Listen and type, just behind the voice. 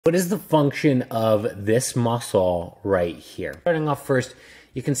What is the function of this muscle right here? Starting off first,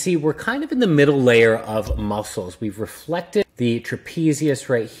 you can see we're kind of in the middle layer of muscles. We've reflected the trapezius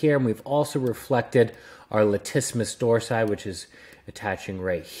right here, and we've also reflected our latissimus dorsi, which is attaching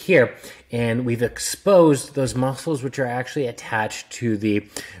right here. And we've exposed those muscles which are actually attached to the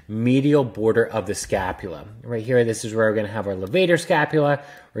medial border of the scapula. Right here, this is where we're going to have our levator scapula,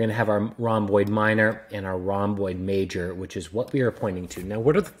 we're going to have our rhomboid minor and our rhomboid major, which is what we are pointing to. Now,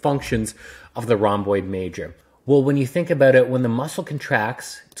 what are the functions of the rhomboid major? Well, when you think about it, when the muscle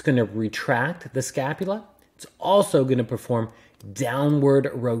contracts, it's going to retract the scapula. It's also going to perform downward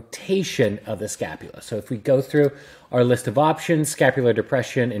rotation of the scapula. So if we go through our list of options, scapular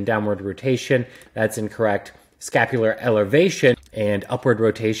depression and downward rotation, that's incorrect. Scapular elevation and upward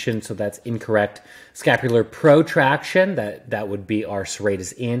rotation, so that's incorrect. Scapular protraction, that would be our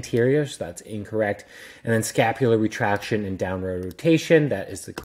serratus anterior, so that's incorrect. And then scapular retraction and downward rotation, that is the